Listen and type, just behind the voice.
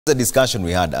The discussion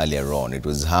we had earlier on, it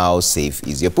was how safe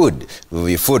is your food? Do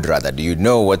you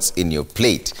know what's in your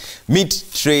plate? Meat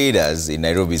traders in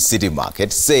Nairobi city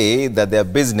market say that their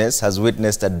business has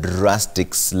witnessed a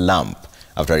drastic slump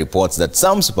after reports that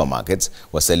some supermarkets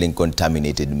were selling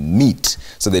contaminated meat.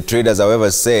 So the traders, however,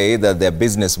 say that their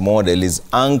business model is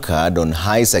anchored on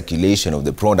high circulation of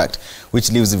the product,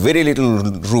 which leaves very little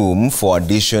room for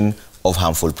addition of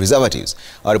harmful preservatives.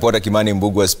 Our reporter Kimani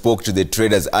Mbugua spoke to the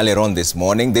traders earlier on this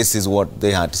morning. This is what they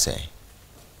had to say.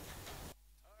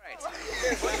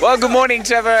 Well, good morning,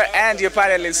 Trevor, and your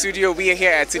panel in studio. We are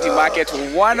here at City Market,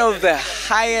 one of the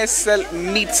highest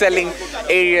meat-selling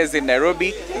areas in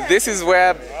Nairobi. This is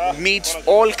where meat,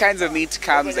 all kinds of meat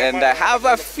comes, and I have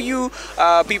a few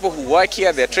people who work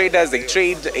here. They're traders. They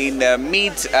trade in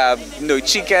meat,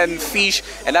 chicken, fish,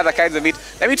 and other kinds of meat.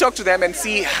 Let me talk to them and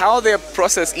see how their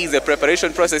process is, their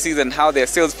preparation process is, and how their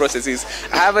sales process is.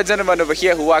 I have a gentleman over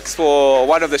here who works for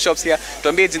one of the shops here.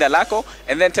 Tuambie jina lako,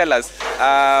 and then tell us,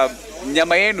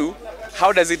 nyama yenu,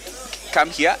 how does it come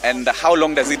here and how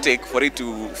long does it take for it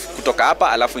to kutoka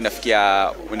hapa alafu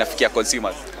inafikia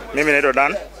consumers? Mimi naitwa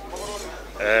Dan.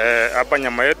 Hapa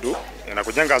nyama yetu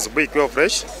inakujenga asubuhi ikiwa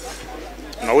fresh.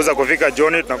 Tunauza kufika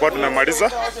jioni tunakuwa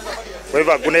tumemaliza. Kwa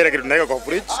hivyo hakuna ile kitu tunaweka kwa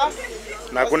fridge.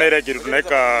 Na hakuna ile kitu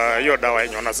tunaweka hiyo dawa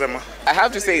yenye wanasema. I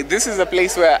have to say this is a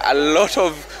place where a lot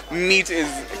of meat is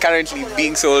currently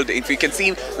being sold. If you can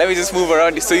see, let me just move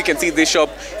around so you can see this shop.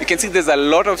 You can see there's a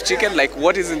lot of chicken. Like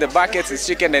what is in the buckets is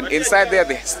chicken, and inside there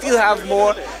they still have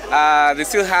more. They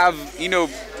still have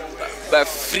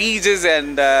freezers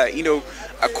and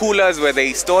coolers where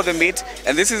they store the meat.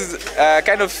 And this is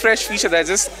kind of fresh fish that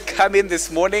just come in this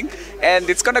morning, and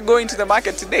it's gonna go into the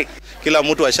market today. Kila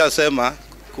mtu ashasema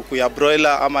kuku ya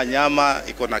broiler ama nyama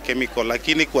iko na chemical,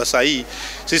 lakini kwa sahi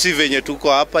sisi venye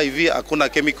tuko hapa hivi hakuna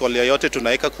chemical yoyote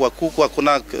tunaweka kwa kuku,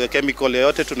 hakuna chemical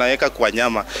yoyote tunaweka kwa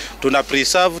nyama. Tuna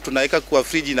preserve, tunaweka kwa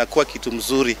fridge na kwa kitu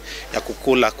mzuri ya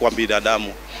kukula kwa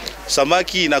binadamu.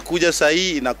 Samaki inakuja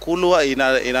sahi, inakulwa,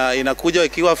 inakuja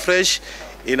ikiwa fresh,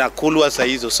 inakulwa saa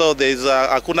hizo. So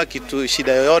hakuna kitu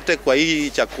shida yoyote kwa hii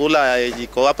chakula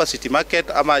iko hapa City Market,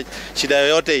 ama shida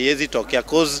yoyote haiwezi tokea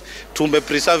cause tume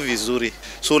preserve vizuri.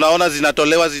 So unaona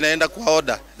zinatolewa, zinaenda kwa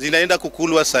order, zinaenda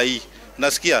kukulwa saa hii.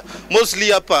 Nasikia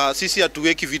mostly hapa sisi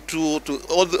hatuweki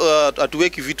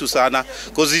vitu sana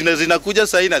cause zinakuja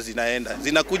saa hii na zinaenda.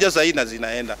 Zinakuja saa hii na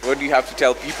zinaenda. What do you have to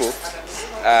tell people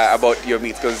about your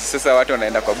meat? Because sasa watu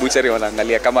wanaenda kwa butchery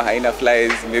wanaangalia kama haina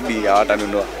flies, maybe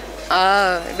hawatanunua.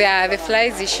 The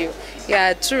flies issue.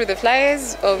 Yeah, true. The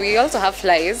flies, we also have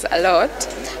flies a lot,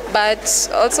 but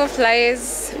also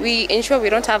flies, we ensure we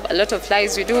don't have a lot of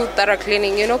flies. We do thorough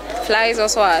cleaning. Flies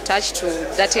also are attached to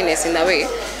dirtiness in a way.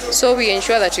 So we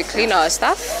ensure that we clean our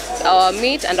stuff, our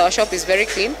meat, and our shop is very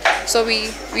clean. So we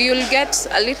will get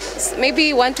a little,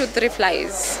 maybe 1 to 3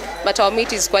 flies, but our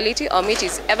meat is quality. Our meat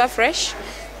is ever fresh.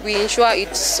 We ensure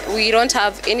we don't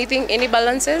have any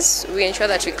balances. We ensure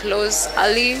that we close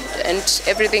early and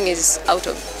everything is out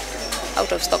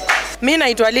of stock. Mimi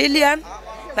naitwa Lilian,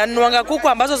 na nuanga kuku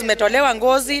ambazo zimetolewa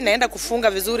ngozi, naenda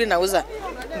kufunga vizuri, nauza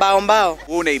mbao.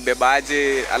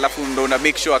 Unaibebaje alafu ndo una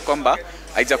make sure kwamba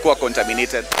haijakuwa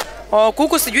contaminated?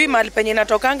 Kuku sijui mahali penye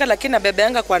inatokanga, lakini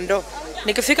nabebeanga kwa ndoo.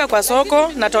 Nikifika kwa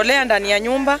soko natolea ndani ya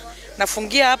nyumba,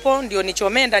 nafungia hapo ndio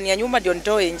nichomee ndani ya nyumba ndio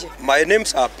nitoe nje. My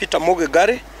name's Peter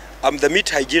Mogegari. I'm the meat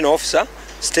hygiene officer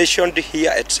stationed here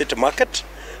at City Market,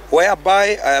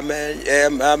 whereby I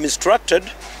am instructed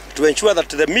to ensure that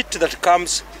the meat that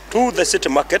comes to the City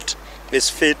Market is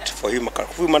fit for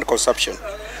human consumption.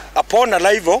 Upon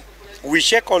arrival, we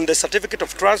check on the certificate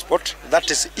of transport that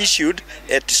is issued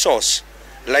at source,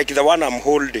 like the one I'm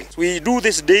holding. We do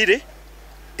this daily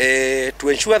to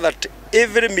ensure that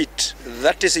every meat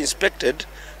that is inspected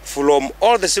from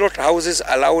all the slaughterhouses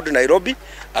allowed in Nairobi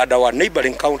and our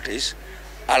neighboring counties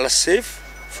are safe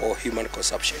for human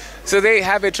consumption. So there you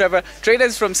have it, Trevor.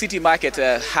 Traders from City Market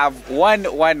have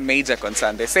one major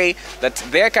concern. They say that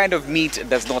their kind of meat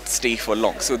does not stay for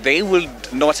long. So they will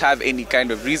not have any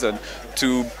kind of reason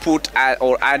to put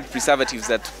or add preservatives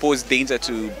that pose danger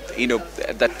to,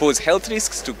 that pose health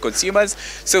risks to consumers.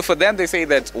 So for them, they say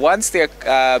that once their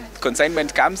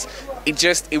consignment comes,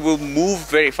 it will move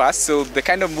very fast. So the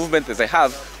kind of movement that they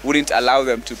have wouldn't allow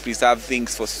them to preserve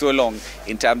things for so long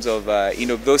in terms of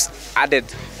those added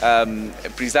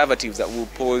preservatives that will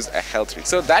pose a health risk.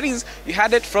 So that is, you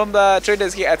had it from the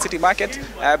traders here at City Market.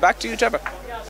 Back to you, Trevor.